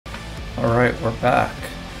Alright, we're back.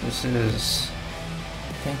 I think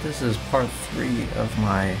this is part 3 of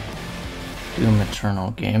my Doom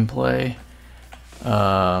Eternal gameplay.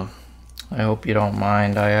 I hope you don't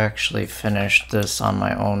mind, I actually finished this on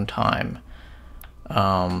my own time.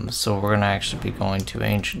 So we're gonna actually be going to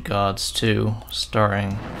Ancient Gods 2,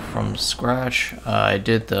 starting from scratch. I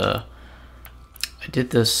did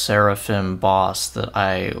this Seraphim boss that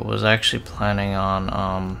I was actually planning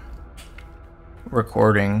on,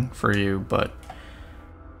 recording for you, but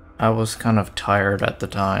I was kind of tired at the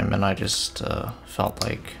time and I just felt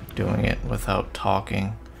like doing it without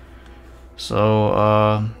talking.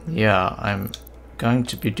 So yeah, I'm going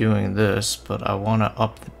to be doing this, but I want to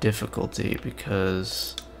up the difficulty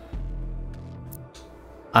because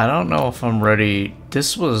I don't know if I'm ready.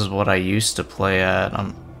 This was what I used to play at.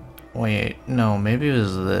 Wait, no, maybe it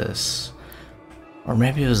was this, or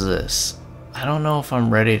maybe it was this. I don't know if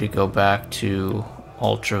I'm ready to go back to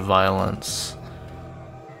ultra violence.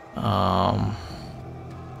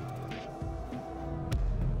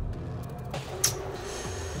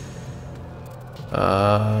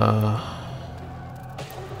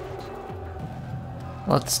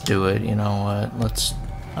 Let's do it, you know what?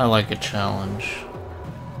 I like a challenge.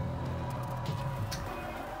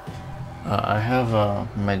 I have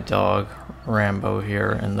my dog Rambo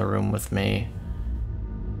here in the room with me.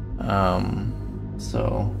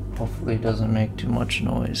 So hopefully it doesn't make too much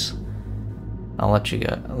noise. I'll let you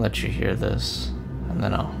hear this, and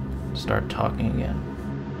then I'll start talking again.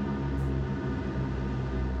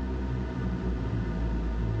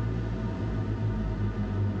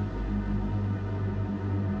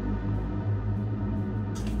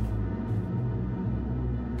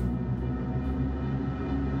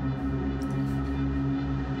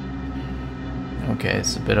 Okay,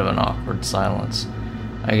 it's a bit of an awkward silence.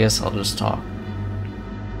 I guess I'll just talk.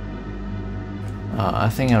 I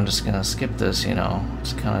think I'm just gonna skip this, you know.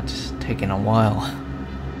 It's kind of just taking a while.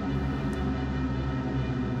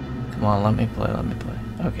 Come on, let me play.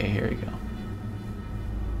 Okay, here you go.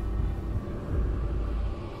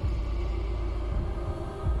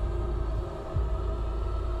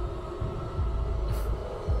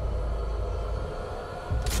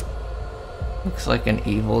 Looks like an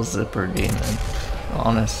evil zipper demon.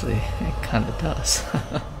 Honestly, it kind of does.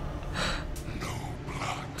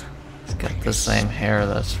 It's got the same hair,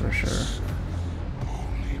 that's for sure.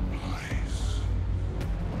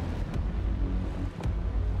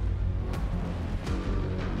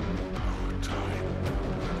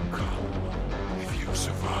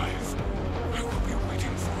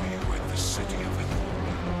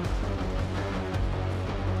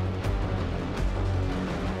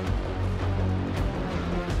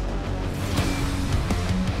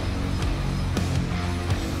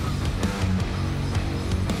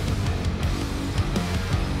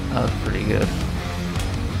 That was pretty good.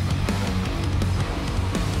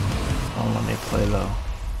 Oh, let me play low.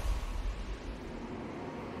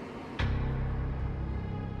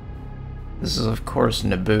 This is of course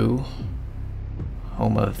Naboo,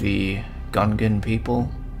 home of the Gungan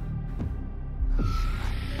people.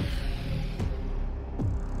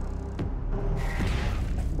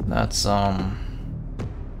 That's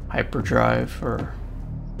hyperdrive or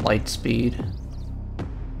light speed.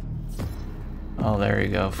 Oh, there you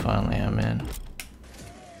go, finally I'm in.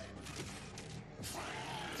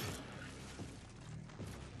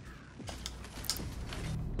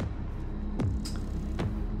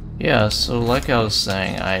 Yeah, so like I was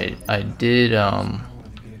saying, I did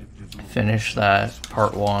finish that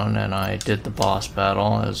part 1 and I did the boss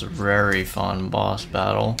battle. It was a very fun boss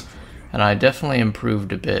battle. And I definitely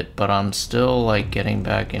improved a bit, but I'm still like getting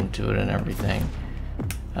back into it and everything.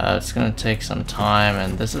 It's gonna take some time,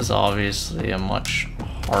 and this is obviously a much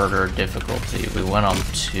harder difficulty. We went up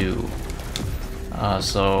 2.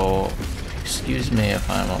 So excuse me if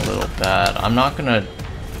I'm a little bad.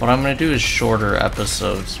 What I'm gonna do is shorter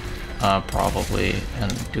episodes, probably,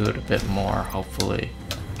 and do it a bit more, hopefully.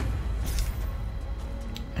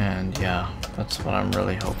 And yeah, that's what I'm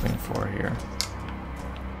really hoping for here.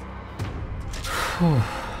 Whew.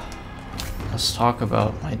 Let's talk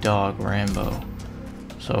about my dog, Rambo.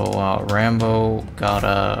 So Rambo got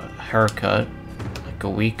a haircut like a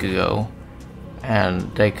week ago,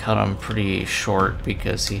 and they cut him pretty short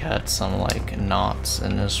because he had some like knots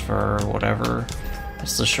in his fur or whatever.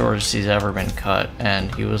 It's the shortest he's ever been cut,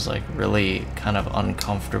 and he was like really kind of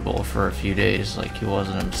uncomfortable for a few days, like he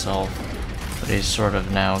wasn't himself, but he's sort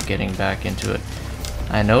of now getting back into it.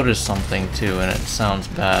 I noticed something too, and it sounds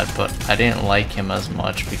bad, but I didn't like him as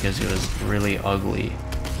much because he was really ugly.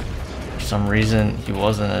 some reason he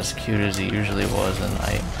wasn't as cute as he usually was, and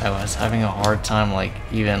I was having a hard time like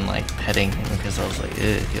even like petting him because I was like,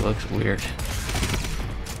 ew, he looks weird.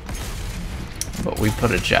 But we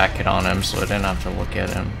put a jacket on him so I didn't have to look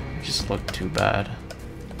at him. He just looked too bad.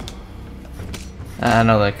 I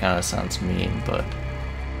know that kind of sounds mean, but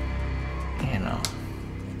you know.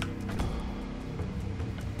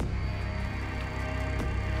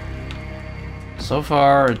 So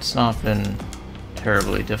far it's not been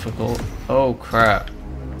terribly difficult. Oh crap.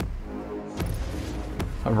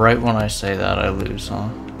 Right when I say that I lose, huh?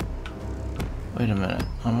 Wait a minute,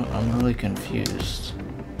 I'm really confused.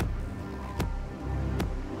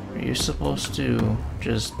 Are you supposed to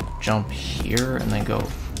just jump here and then go?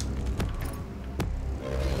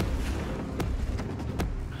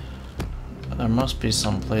 There must be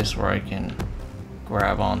some place where I can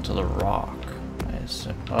grab onto the rock. I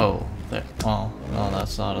assume. Oh, there. Well, no,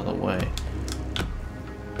 that's out of the way.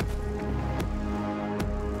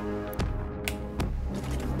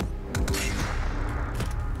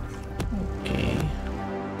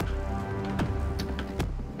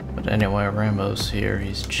 But anyway, Rambo's here,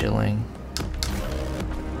 he's chilling.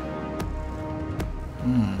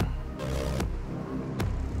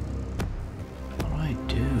 What do I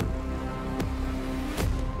do?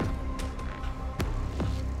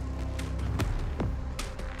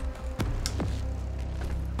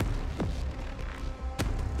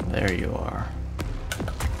 There you are.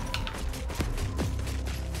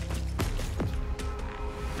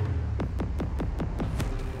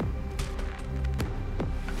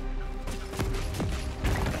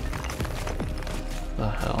 The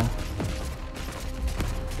hell?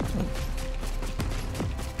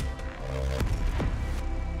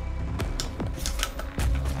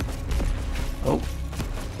 Oh,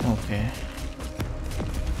 okay.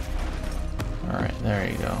 Alright, there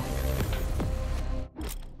you go.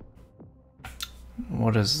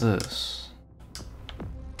 What is this?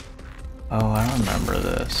 Oh, I remember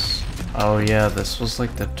this. Oh yeah, this was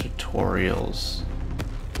like the tutorials.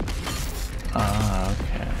 Ah,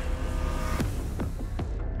 okay.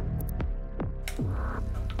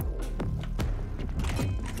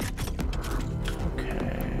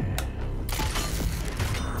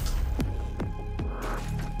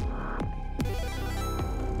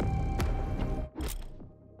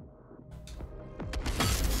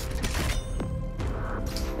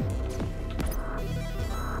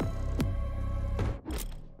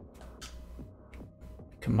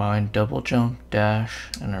 Combine double jump, dash,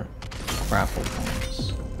 and a grapple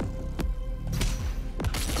points.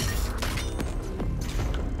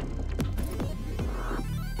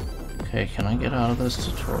 Okay, can I get out of this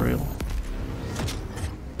tutorial?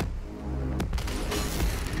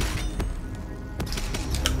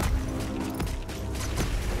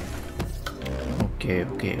 Okay.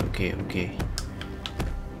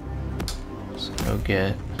 So go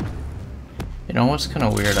get... You know what's kind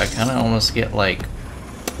of weird? I kind of almost get like...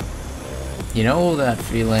 You know that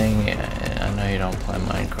feeling, I know you don't play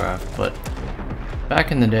Minecraft, but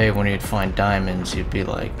back in the day when you'd find diamonds, you'd be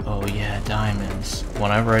like, oh yeah, diamonds.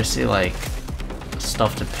 Whenever I see like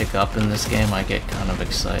stuff to pick up in this game, I get kind of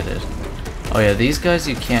excited. Oh yeah, these guys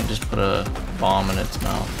you can't just put a bomb in its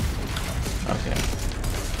mouth. Okay.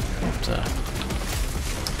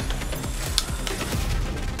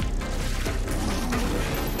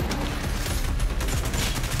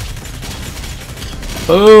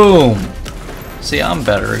 Boom! See, I'm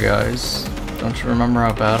better, guys. Don't you remember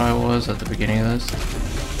how bad I was at the beginning of this?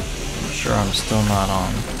 I'm sure I'm still not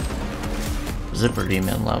on Zipper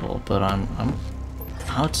Demon level, but I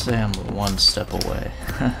would say I'm one step away.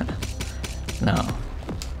 No.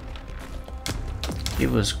 He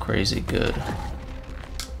was crazy good.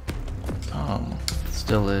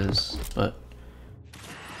 Still is, but...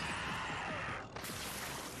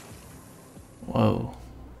 Whoa.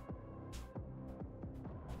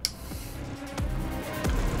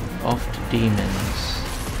 Off to demons.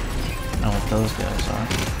 I know what those guys are.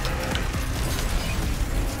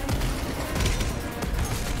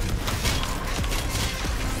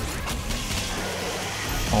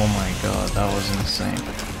 Oh my god, that was insane.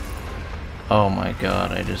 Oh my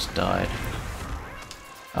god, I just died.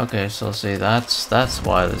 Okay, so see, that's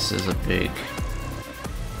why this is a big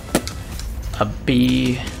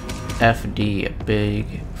BFD, a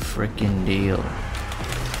big freaking deal.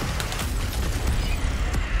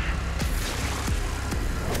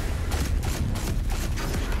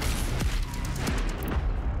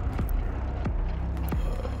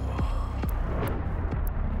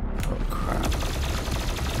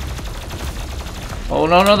 Oh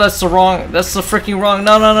no, that's the freaking wrong,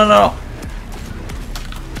 no.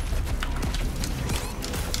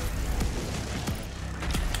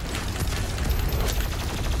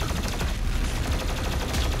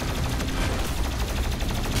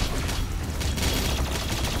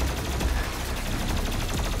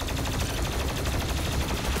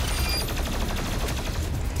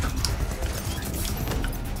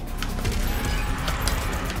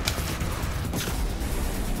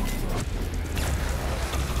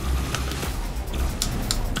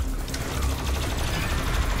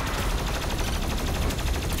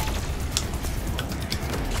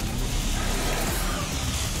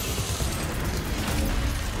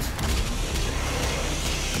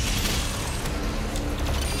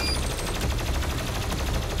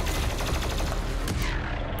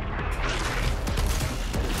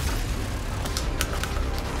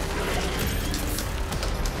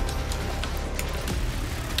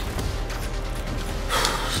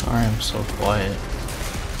 Sorry I'm so quiet.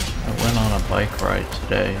 I went on a bike ride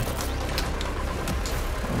today.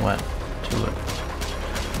 I went to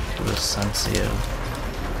Ascensia.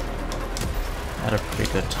 Had a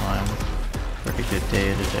pretty good time. Pretty good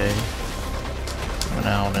day today. Went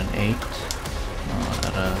out and ate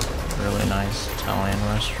at a really nice Italian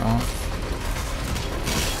restaurant.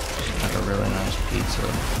 Had a really nice pizza.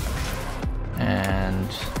 And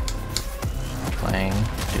playing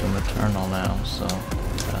Doom Eternal now, so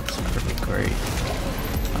that's pretty great.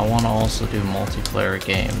 I want to also do multiplayer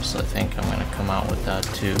games. I think I'm going to come out with that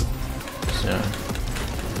too soon.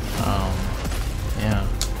 Yeah.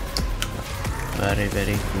 Very,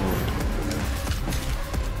 very cool.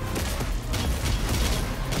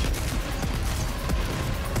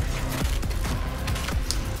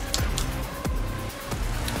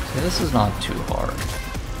 See, this is not too hard.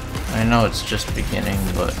 I know it's just beginning,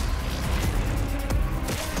 but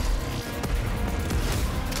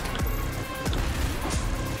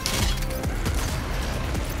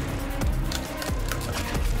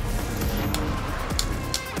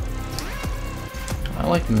I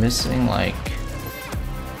like missing, like,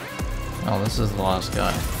 oh, this is the last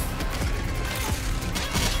guy.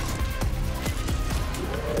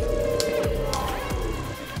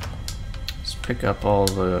 Let's pick up all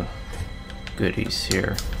the goodies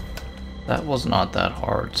here. That was not that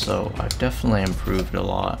hard, so I've definitely improved a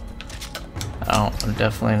lot. I'm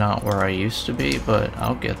definitely not where I used to be, but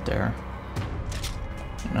I'll get there.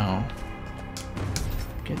 You know,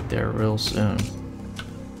 get there real soon.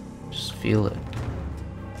 Just feel it.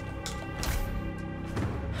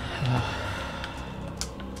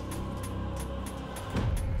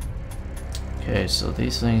 Okay, so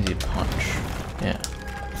these things you punch. Yeah.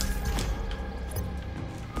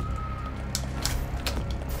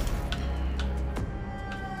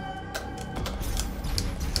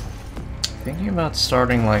 Thinking about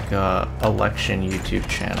starting like a election YouTube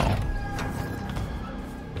channel.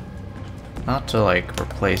 Not to like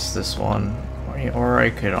replace this one, or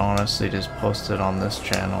I could honestly just post it on this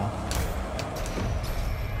channel.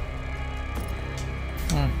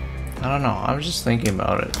 I don't know, I was just thinking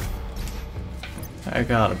about it. I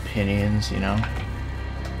got opinions, you know?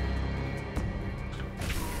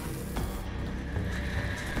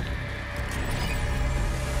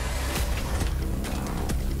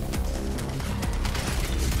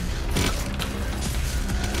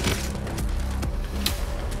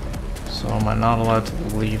 So am I not allowed to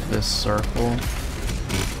leave this circle?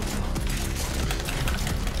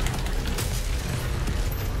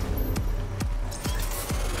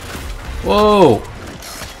 Whoa!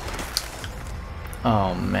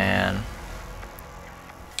 Oh man.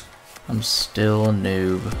 I'm still a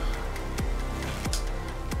noob.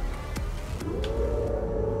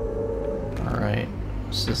 Alright,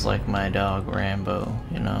 this is like my dog Rambo,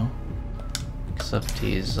 you know? Except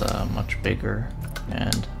he's much bigger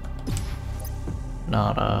and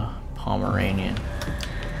not a Pomeranian.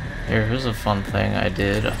 Here's a fun thing I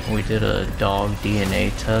did. We did a dog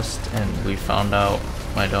DNA test and we found out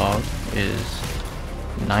my dog is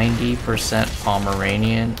 90%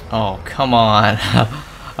 Pomeranian. Oh, come on.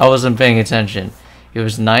 I wasn't paying attention.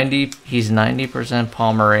 He's 90%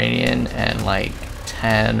 Pomeranian and like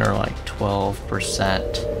 10 or like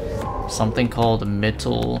 12% something called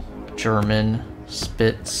Mittel German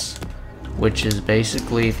Spitz, which is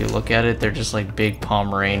basically, if you look at it, they're just like big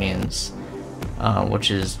Pomeranians,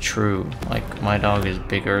 which is true. Like, my dog is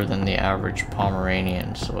bigger than the average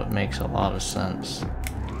Pomeranian, so it makes a lot of sense.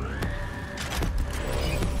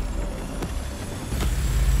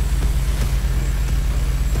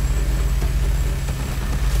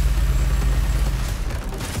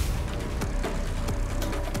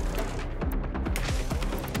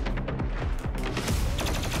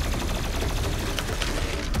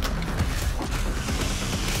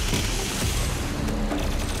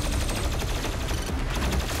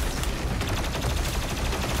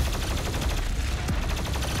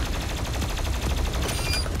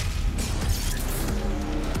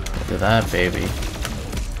 Look at that, baby.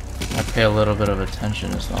 I pay a little bit of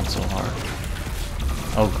attention, it's not so hard.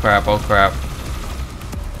 Oh crap, oh crap.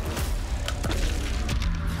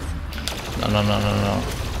 No.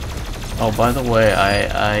 Oh, by the way,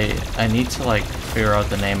 I need to like figure out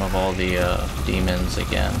the name of all the demons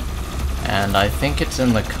again. And I think it's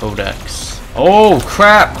in the codex. Oh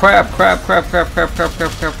crap.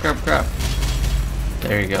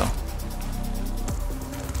 There you go.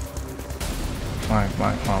 Come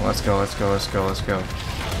on, let's go.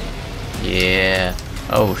 Yeah.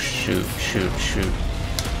 Oh, shoot.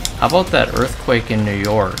 How about that earthquake in New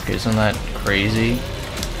York? Isn't that crazy?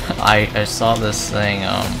 I saw this thing,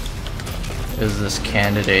 it is this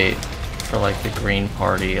candidate for like the Green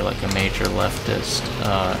Party, like a major leftist,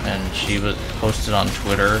 and she was posted on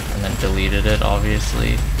Twitter and then deleted it,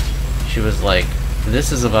 obviously. She was like,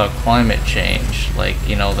 this is about climate change, like,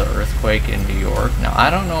 you know, the earthquake in New York. Now, I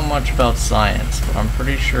don't know much about science, but I'm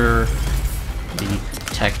pretty sure the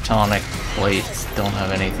tectonic plates don't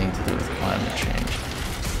have anything to do with climate change.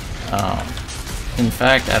 In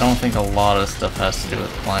fact, I don't think a lot of stuff has to do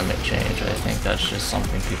with climate change. I think that's just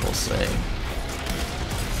something people say.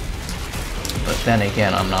 But then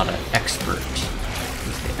again, I'm not an expert,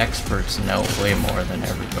 because the experts know way more than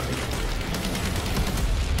everybody.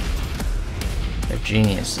 They're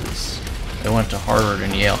geniuses. They went to Harvard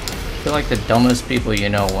and Yale. I feel like the dumbest people you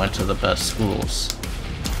know went to the best schools.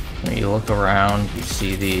 When you look around, you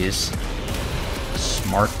see these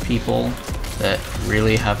smart people that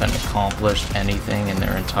really haven't accomplished anything in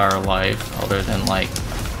their entire life other than like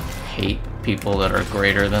hate people that are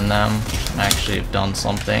greater than them and actually have done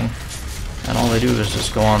something. And all they do is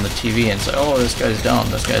just go on the TV and say, oh, this guy's dumb,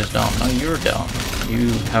 this guy's dumb. No, you're dumb. You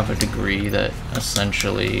have a degree that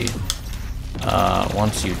essentially,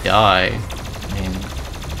 once you die, I mean,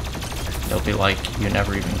 they'll be like, you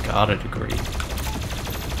never even got a degree.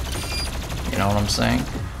 You know what I'm saying?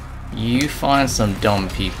 You find some dumb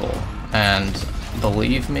people, and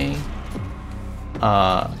believe me,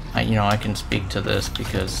 I can speak to this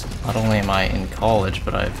because not only am I in college,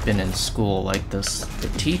 but I've been in school like this. The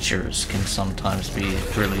teachers can sometimes be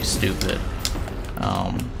really stupid,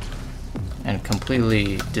 and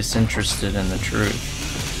completely disinterested in the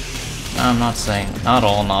truth. I'm not saying not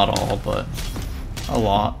all, but a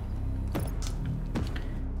lot.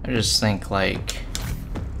 I just think like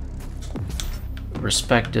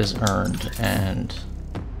respect is earned, and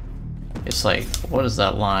it's like, what is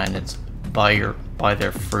that line? It's by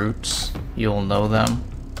their fruits you'll know them.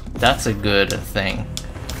 That's a good thing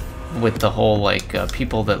with the whole like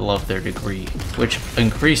people that love their degree, which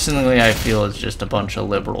increasingly I feel is just a bunch of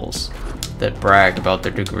liberals that brag about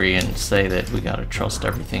their degree and say that we gotta trust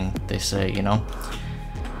everything they say, you know?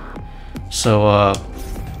 So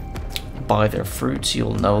by their fruits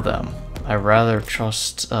you'll know them. I rather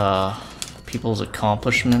trust people's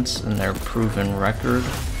accomplishments and their proven record,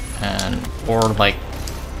 or like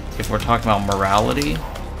if we're talking about morality,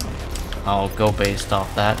 I'll go based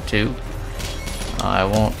off that too. I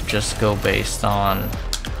won't just go based on,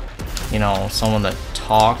 you know, someone that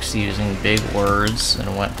talks using big words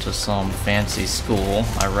and went to some fancy school.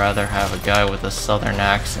 I'd rather have a guy with a southern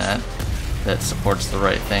accent that supports the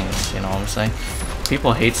right things, you know what I'm saying?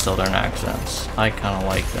 People hate southern accents. I kind of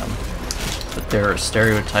like them, but they're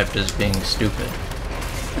stereotyped as being stupid,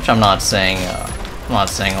 which I'm not saying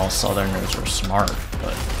all southerners are smart,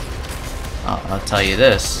 but I'll tell you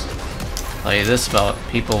this about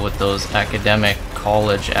people with those academic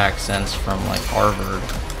college accents from like Harvard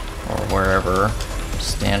or wherever,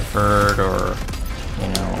 Stanford, or, you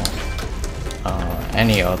know,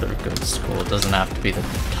 any other good school. It doesn't have to be the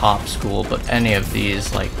top school, but any of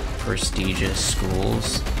these like prestigious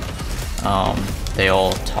schools, they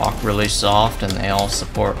all talk really soft and they all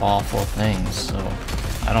support awful things, so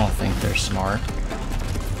I don't think they're smart.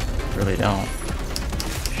 Really don't.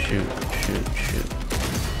 Shoot.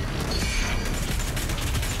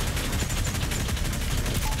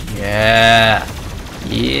 Yeah,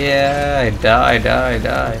 I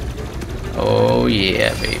die. Oh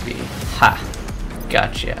yeah, baby. Ha,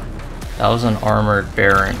 gotcha. That was an armored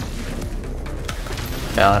Baron.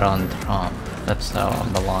 Baron Trump. That's how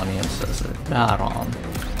Melania says it. Baron.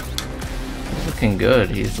 He's looking good.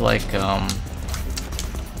 He's like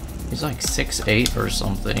 6'8" or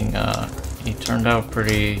something. He turned out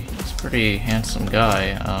he's a pretty handsome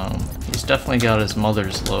guy. He's definitely got his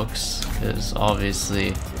mother's looks, because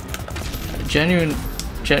obviously, generally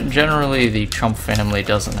the Trump family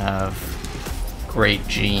doesn't have great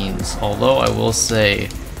genes, although I will say,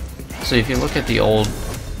 so if you look at the old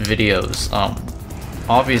videos,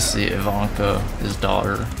 obviously Ivanka, his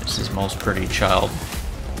daughter, is his most pretty child.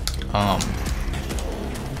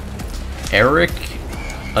 Eric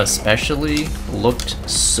especially looked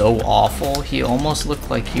so awful. He almost looked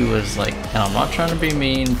like he was like, and I'm not trying to be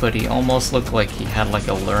mean, but he almost looked like he had like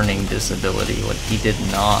a learning disability. Like, he did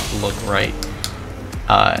not look right.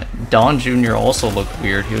 Don Jr. also looked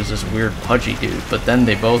weird. He was this weird pudgy dude, but then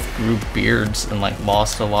they both grew beards and like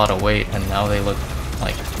lost a lot of weight, and now they look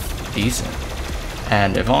like decent.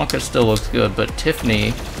 And Ivanka still looks good, but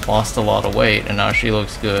Tiffany lost a lot of weight and now she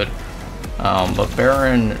looks good. But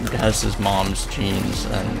Baron has his mom's genes,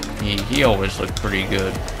 and he always looked pretty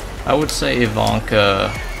good. I would say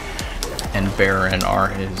Ivanka and Baron are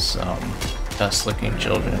his best looking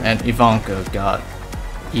children, and Ivanka got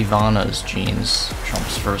Ivana's genes,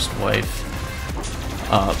 Trump's first wife.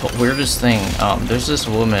 But weirdest thing, there's this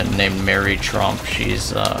woman named Mary Trump.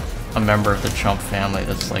 She's a member of the Trump family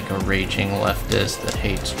that's like a raging leftist that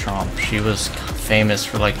hates Trump. She was famous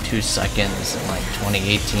for like 2 seconds in like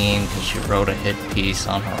 2018 because she wrote a hit piece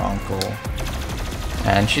on her uncle.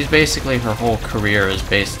 And she's basically, her whole career is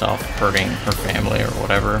based off hurting her family or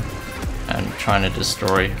whatever and trying to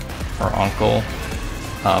destroy her uncle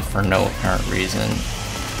for no apparent reason.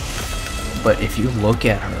 But if you look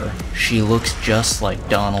at her, she looks just like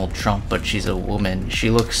Donald Trump, but she's a woman. She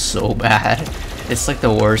looks so bad. It's like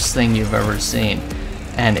the worst thing you've ever seen.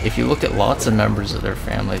 And if you look at lots of members of their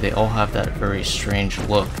family, they all have that very strange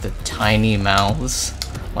look, the tiny mouths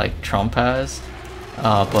like Trump has.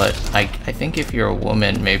 But I think if you're a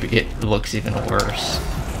woman, maybe it looks even worse.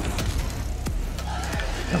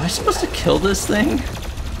 Am I supposed to kill this thing?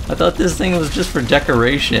 I thought this thing was just for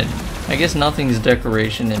decoration. I guess nothing's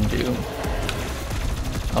decoration in Doom.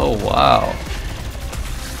 Oh wow.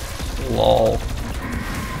 Lol.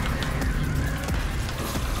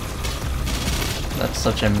 That's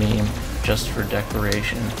such a meme, just for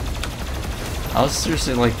decoration. I was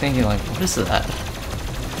seriously like thinking like, what is that?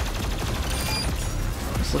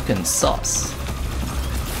 It's looking sus.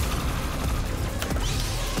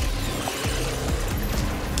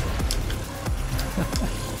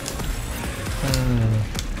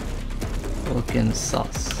 Looking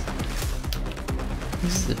sus.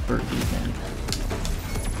 Zipper Demon.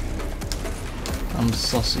 I'm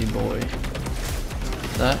Sussy Boy.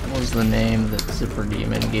 That was the name that Zipper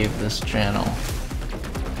Demon gave this channel.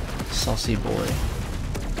 Sussy Boy.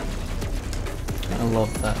 I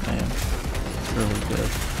love that name. It's really good.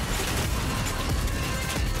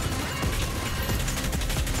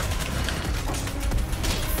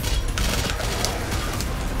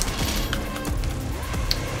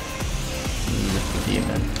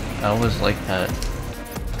 Demon. I always like that.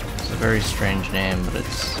 It's a very strange name, but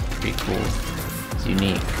it's pretty cool. It's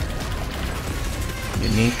unique.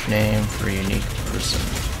 Unique name for a unique person.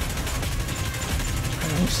 I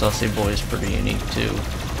think Sussy Boy is pretty unique too.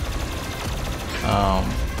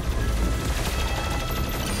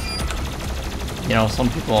 You know, some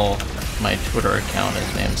people, my Twitter account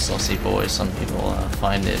is named Sussy Boy. Some people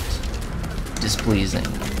find it displeasing.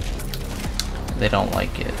 They don't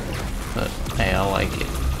like it. But hey, I like it.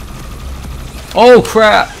 Oh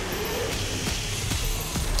crap!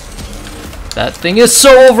 That thing is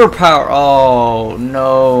so overpowered. Oh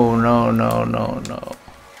no, no, no, no, no.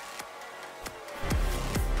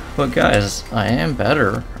 But guys, I am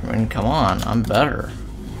better. I mean, come on, I'm better.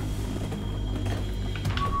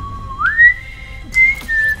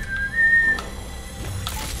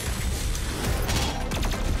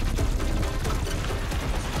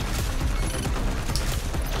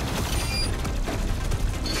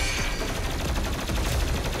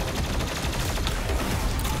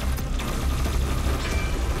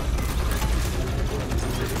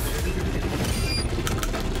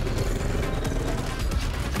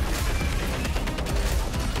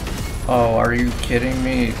 Oh, are you kidding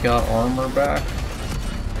me? It got armor back?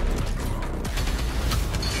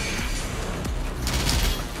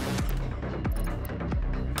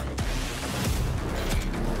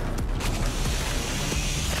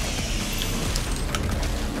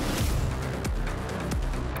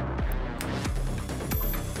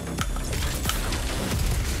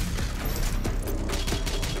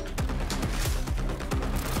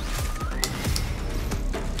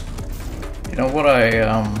 You know what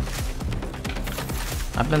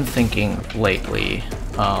I've been thinking lately,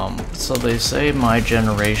 so they say my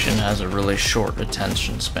generation has a really short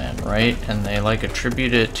attention span, right? And they like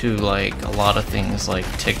attribute it to like a lot of things like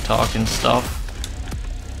TikTok and stuff.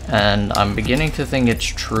 And I'm beginning to think it's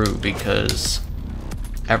true because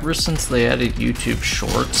ever since they added YouTube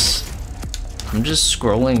Shorts, I'm just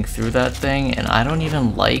scrolling through that thing and I don't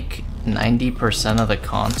even like 90% of the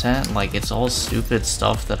content. Like, it's all stupid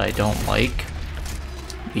stuff that I don't like.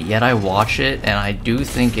 But yet I watch it, and I do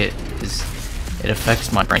think it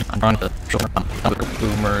affects my brain. I'm trying to show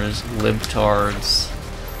boomers, libtards,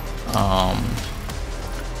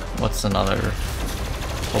 what's another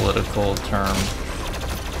political term?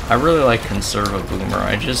 I really like conserva-boomer.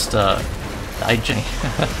 I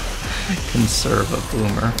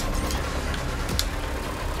conserva-boomer.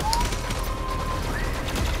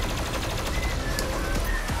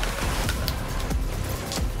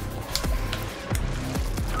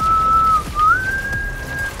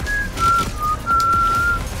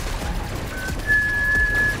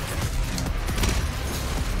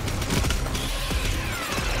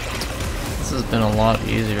 This has been a lot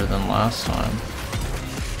easier than last time.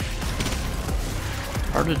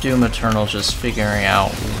 Part of Doom Eternal is just figuring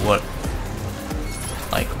out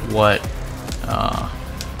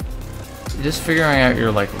just figuring out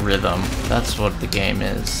your like rhythm. That's what the game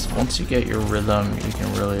is. Once you get your rhythm, you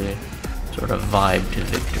can really sort of vibe to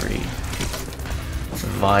victory.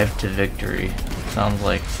 Vibe to victory. Sounds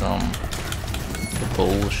like some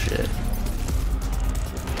bullshit.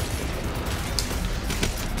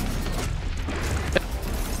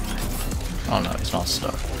 Oh no, he's not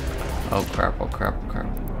stuck. Oh crap, oh crap, oh crap.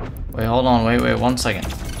 Wait, hold on, wait, 1 second.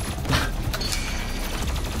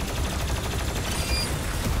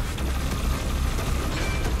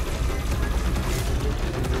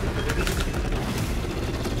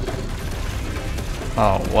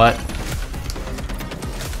 Oh, what?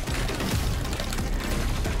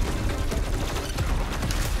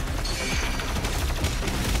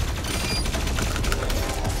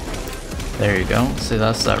 There you go. See,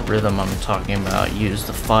 that's that rhythm I'm talking about. Use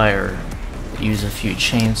the fire. Use a few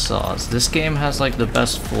chainsaws. This game has like the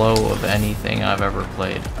best flow of anything I've ever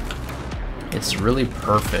played. It's really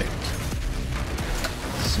perfect.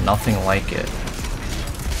 It's nothing like it.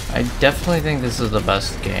 I definitely think this is the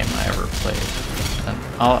best game I ever played. And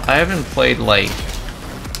I haven't played like...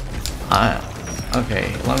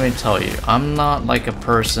 Okay, let me tell you. I'm not like a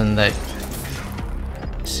person that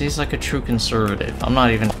sees like a true conservative. I'm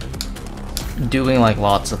not even doing like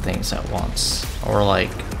lots of things at once. Or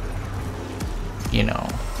like, you know,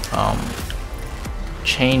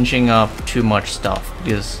 changing up too much stuff.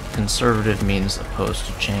 Because conservative means opposed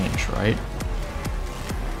to change, right?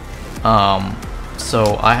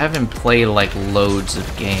 So I haven't played like loads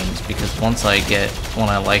of games because when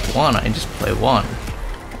I like one, I just play one.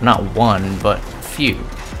 Not one, but few.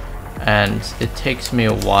 And it takes me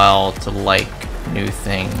a while to like new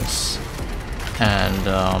things. And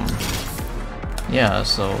yeah,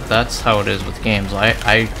 so that's how it is with games.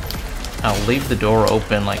 I'll leave the door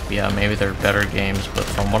open, like, yeah, maybe they're better games, but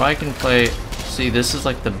from what I can play, see, this is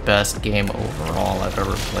like the best game overall I've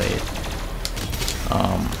ever played.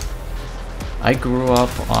 I grew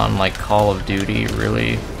up on like Call of Duty,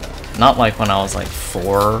 really, not like when I was like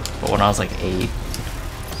 4, but when I was like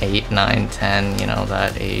 8, 9, 10, you know,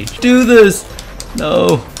 that age. Do this!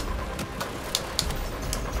 No!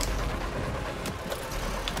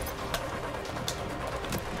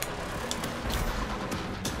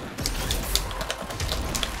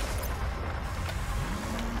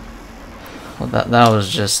 Well, that was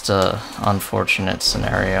just a unfortunate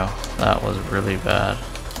scenario. That was really bad.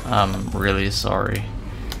 I'm really sorry.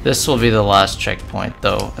 This will be the last checkpoint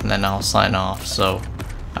though, and then I'll sign off, so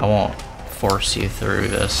I won't force you through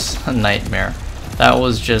this nightmare. That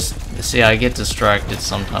was just, see, I get distracted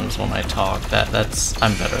sometimes when I talk.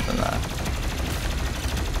 I'm better than that.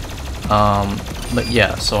 But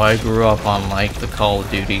yeah, so I grew up on like the Call of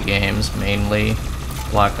Duty games, mainly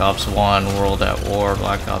Black Ops 1, World at War,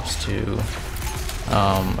 Black Ops 2.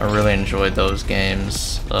 I really enjoyed those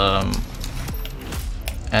games.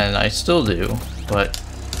 And I still do, but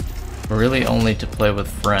really only to play with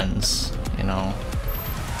friends, you know.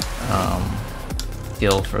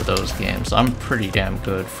 Skill for those games. I'm pretty damn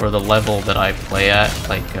good for the level that I play at.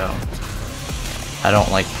 Like, I don't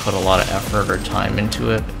like put a lot of effort or time into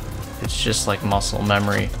it. It's just like muscle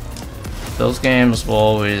memory. Those games will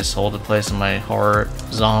always hold a place in my heart.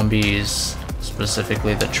 Zombies,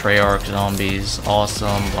 specifically the Treyarch zombies,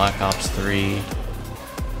 awesome. Black Ops 3.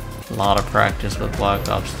 A lot of practice with Black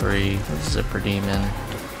Ops 3, with Zipper Demon.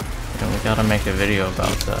 And we gotta make a video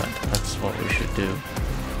about that. That's what we should do.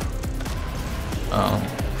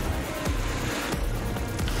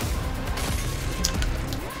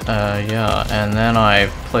 Yeah, and then I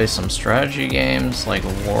play some strategy games, like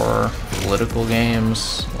war, political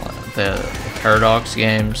games, the Paradox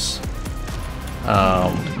games.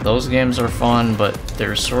 Those games are fun, but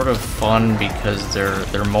they're sort of fun because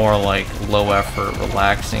they're more like low effort,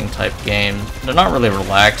 relaxing type games. They're not really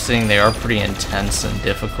relaxing, they are pretty intense and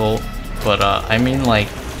difficult, but I mean, like,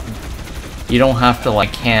 you don't have to,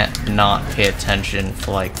 like, can't not pay attention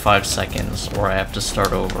for like 5 seconds or I have to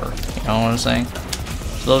start over. You know what I'm saying?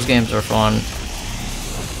 So those games are fun.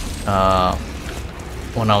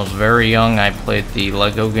 When I was very young, I played the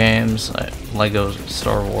Lego games, Lego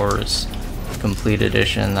Star Wars Complete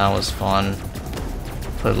Edition. That was fun.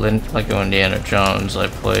 Played Lego Indiana Jones. I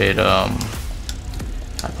played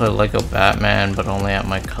Lego Batman, but only at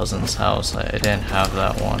my cousin's house. I didn't have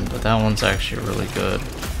that one, but that one's actually really good.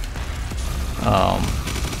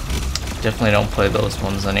 Definitely don't play those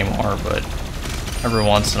ones anymore, but every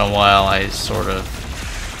once in a while I sort of,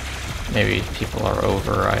 maybe people are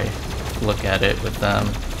over, I look at it with them,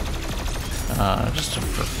 just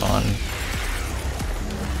for fun.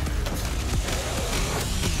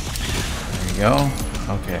 go.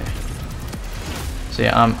 Okay. So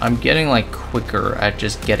yeah, I'm getting like quicker at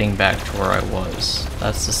just getting back to where I was.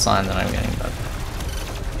 That's the sign that I'm getting better.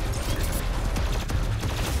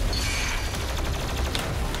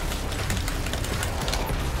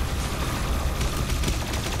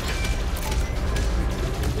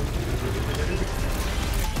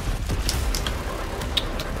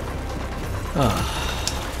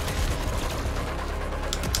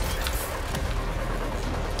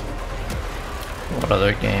 What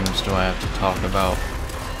other games do I have to talk about?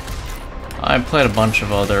 I played a bunch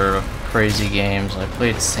of other crazy games. I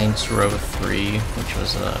played Saints Row 3, which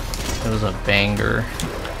was a banger.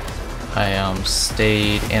 I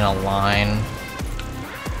stayed in a line.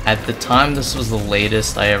 At the time, this was the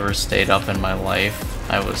latest I ever stayed up in my life.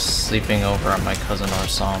 I was sleeping over at my cousin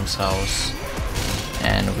Arsam's house,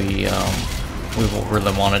 and we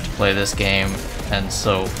really wanted to play this game. And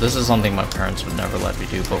so this is something my parents would never let me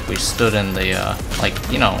do, but we stood in the, like,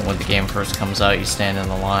 you know, when the game first comes out, you stand in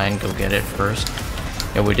the line, go get it first.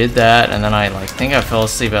 Yeah, we did that, and then I, like, think I fell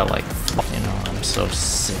asleep at, like, you know, I'm so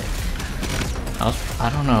sick. I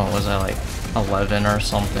don't know, was I, like, 11 or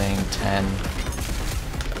something, 10?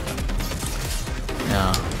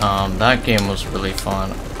 Yeah, that game was really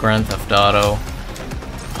fun. Grand Theft Auto.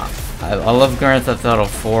 I love Grand Theft Auto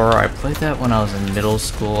 4. I played that when I was in middle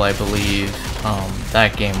school, I believe.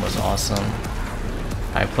 That game was awesome.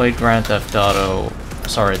 I played Grand Theft Auto...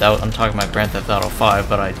 Sorry, I'm talking about Grand Theft Auto 5,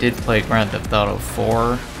 but I did play Grand Theft Auto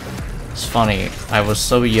 4. It's funny, I was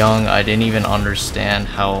so young, I didn't even understand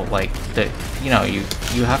how, like, you know,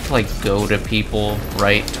 you have to, like, go to people,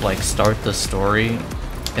 right, to, like, start the story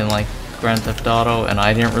in, like, Grand Theft Auto, and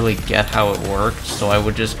I didn't really get how it worked, so I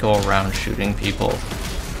would just go around shooting people.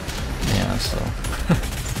 Yeah, so...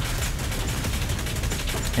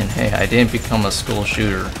 And hey, I didn't become a school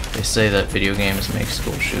shooter. They say that video games make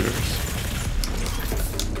school shooters.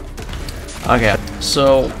 Okay,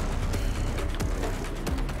 so...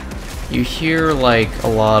 You hear, like, a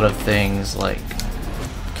lot of things, like,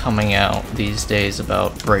 coming out these days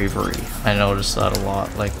about bravery. I noticed that a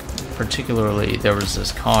lot. Like, particularly, there was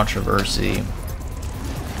this controversy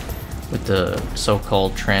with the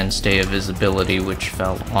so-called Trans Day of Visibility, which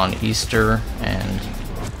fell on Easter, and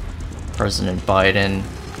President Biden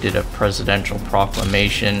did a presidential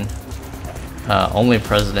proclamation, only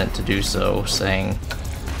president to do so,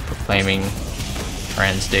 proclaiming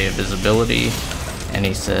Trans Day of Visibility, and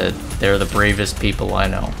he said, "They're the bravest people I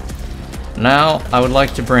know." Now, I would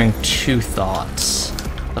like to bring two thoughts.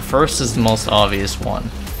 The first is the most obvious one.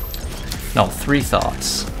 No, three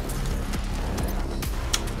thoughts.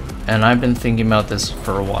 And I've been thinking about this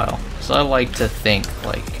for a while. So I like to think,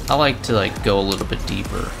 I like to go a little bit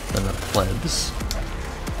deeper than the plebs.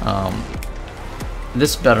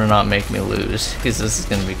 This better not make me lose, because this is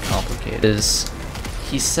going to be complicated.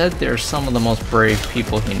 He said they're some of the most brave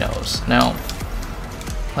people he knows. Now,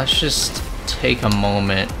 let's just take a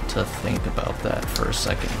moment to think about that for a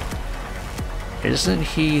second. Isn't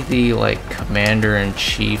he the,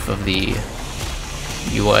 commander-in-chief of the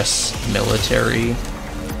US military?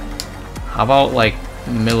 How about,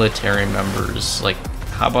 military members?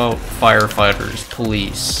 How about firefighters,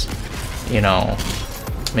 police? You know,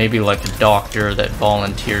 maybe a doctor that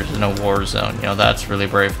volunteers in a war zone. You know, that's really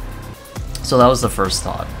brave. So that was the first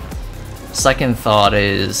thought. Second thought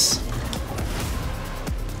is,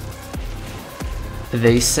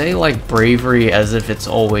 they say bravery as if it's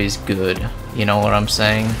always good. You know what I'm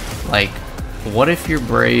saying? What if you're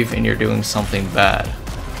brave and you're doing something bad?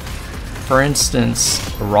 For instance,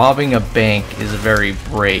 robbing a bank is very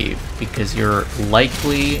brave because you're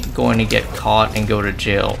likely going to get caught and go to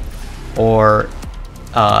jail. Or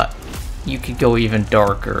you could go even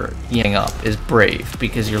darker. Ying up is brave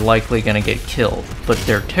because you're likely going to get killed, but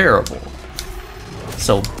they're terrible.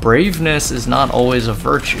 So braveness is not always a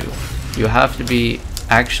virtue. You have to be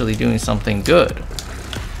actually doing something good.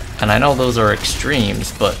 And I know those are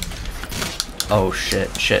extremes, but... Oh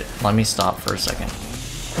shit. Let me stop for a second.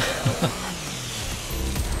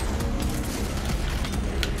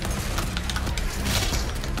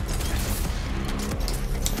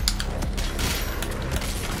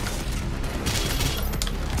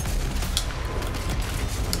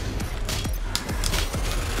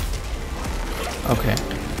 Okay,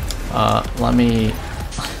 let me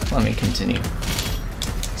continue.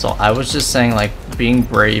 So I was just saying, being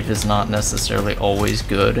brave is not necessarily always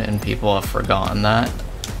good, and people have forgotten that.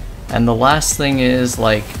 And the last thing is,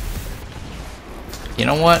 you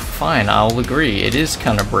know what? Fine, I'll agree. It is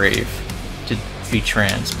kind of brave to be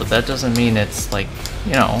trans, but that doesn't mean it's,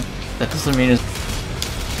 you know, that doesn't mean it's,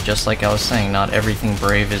 just like I was saying, not everything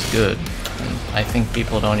brave is good. And I think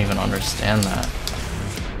people don't even understand that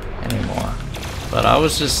anymore. But I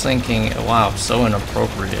was just thinking, wow, so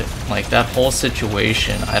inappropriate. Like, that whole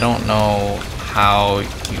situation, I don't know how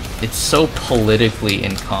it's so politically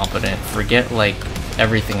incompetent. Forget, like,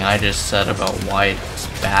 everything I just said about why it's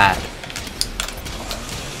bad.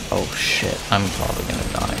 Oh shit, I'm probably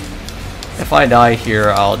gonna die. If I die here,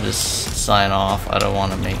 I'll just sign off. I don't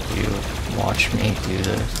want to make you watch me do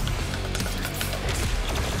this.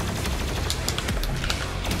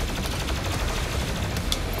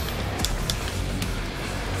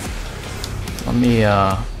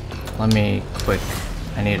 Let me quick,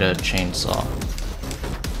 I need a chainsaw.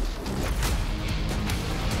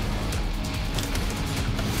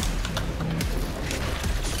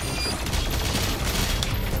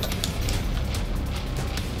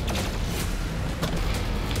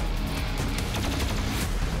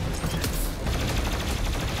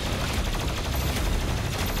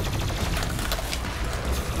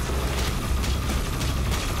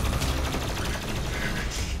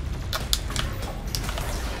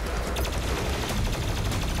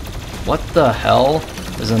 What the hell?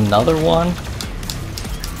 There's another one?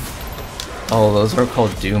 Oh, those are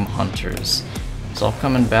called Doom Hunters. It's all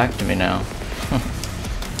coming back to me now.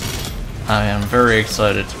 I am very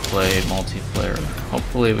excited to play multiplayer.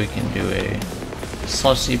 Hopefully we can do a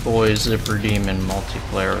Sussy Boy Zipper Demon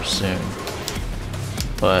multiplayer soon.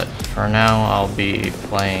 But for now, I'll be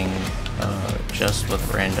playing just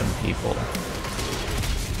with random people.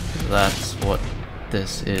 That's what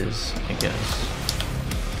this is, I guess.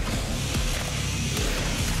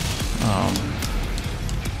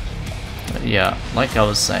 Yeah, like I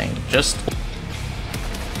was saying, just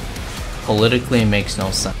politically makes no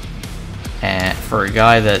sense. And for a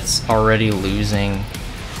guy that's already losing,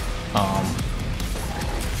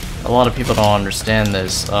 a lot of people don't understand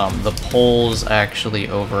this. The polls actually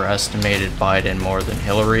overestimated Biden more than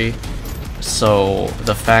Hillary. So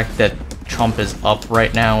the fact that Trump is up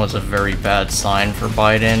right now is a very bad sign for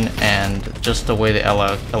Biden, and just the way the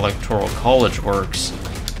Electoral College works,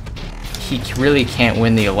 he really can't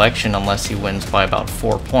win the election unless he wins by about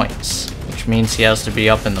 4 points, which means he has to be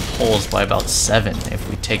up in the polls by about 7 if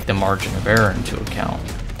we take the margin of error into account.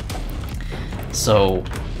 So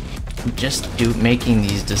just making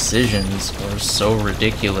these decisions are so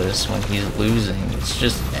ridiculous when he's losing. It's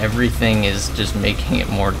just, everything is just making it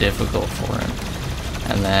more difficult for him.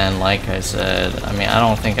 And then, like I said, I mean, I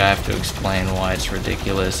don't think I have to explain why it's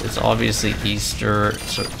ridiculous. It's obviously Easter,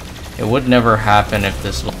 so it would never happen if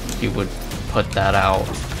he would put that out.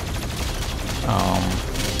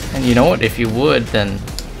 And you know what? If you would, then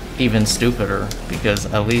even stupider, because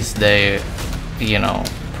at least they, you know,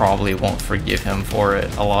 probably won't forgive him for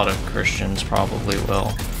it. A lot of Christians probably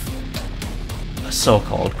will.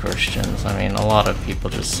 So-called Christians. I mean, a lot of people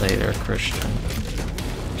just say they're Christian.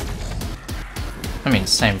 I mean,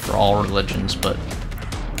 same for all religions, but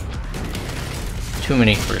too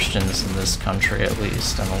many Christians in this country, at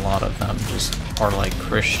least, and a lot of them just are like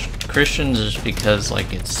Christians just because,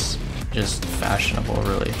 like, it's just fashionable,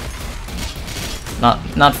 really.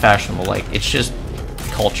 Not fashionable, like, it's just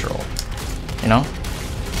cultural, you know?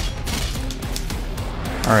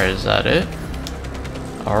 Alright, is that it?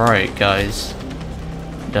 Alright, guys.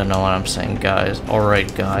 Don't know what I'm saying, guys.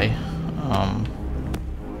 Alright, guy.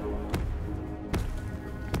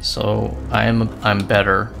 So I'm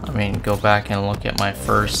better. I mean, go back and look at my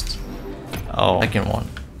second one.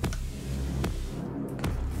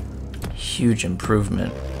 Huge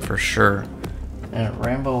improvement for sure. And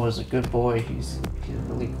Rambo was a good boy. He's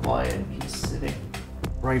really quiet. He's sitting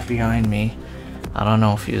right behind me. I don't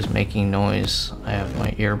know if he was making noise. I have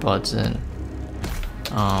my earbuds in.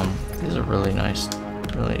 He's a really nice,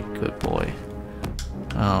 really good boy.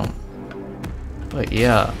 But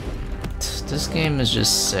yeah. This game is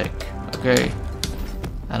just sick, okay?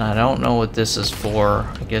 And I don't know what this is for.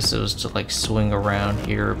 I guess it was to, like, swing around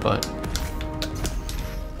here, but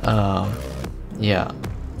yeah,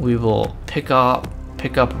 we will pick up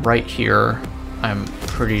right here. I'm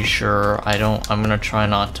pretty sure. I'm gonna try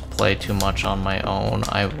not to play too much on my own.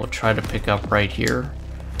 I will try to pick up right here,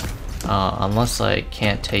 unless I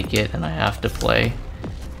can't take it and I have to play.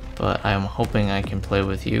 But I'm hoping I can play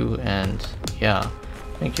with you, and yeah.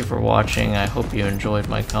 Thank you for watching. I hope you enjoyed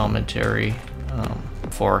my commentary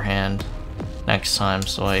beforehand next time,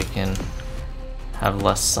 so I can have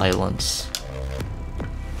less silence.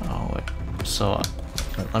 Oh, wait. So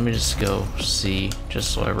let me just go see,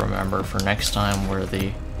 just so I remember for next time where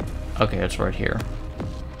the... Okay, it's right here.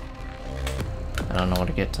 I don't know how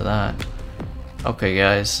to get to that. Okay,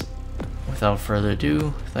 guys. Without further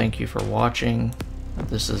ado, thank you for watching.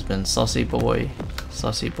 This has been Sussy Boy.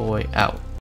 Sussy Boy out.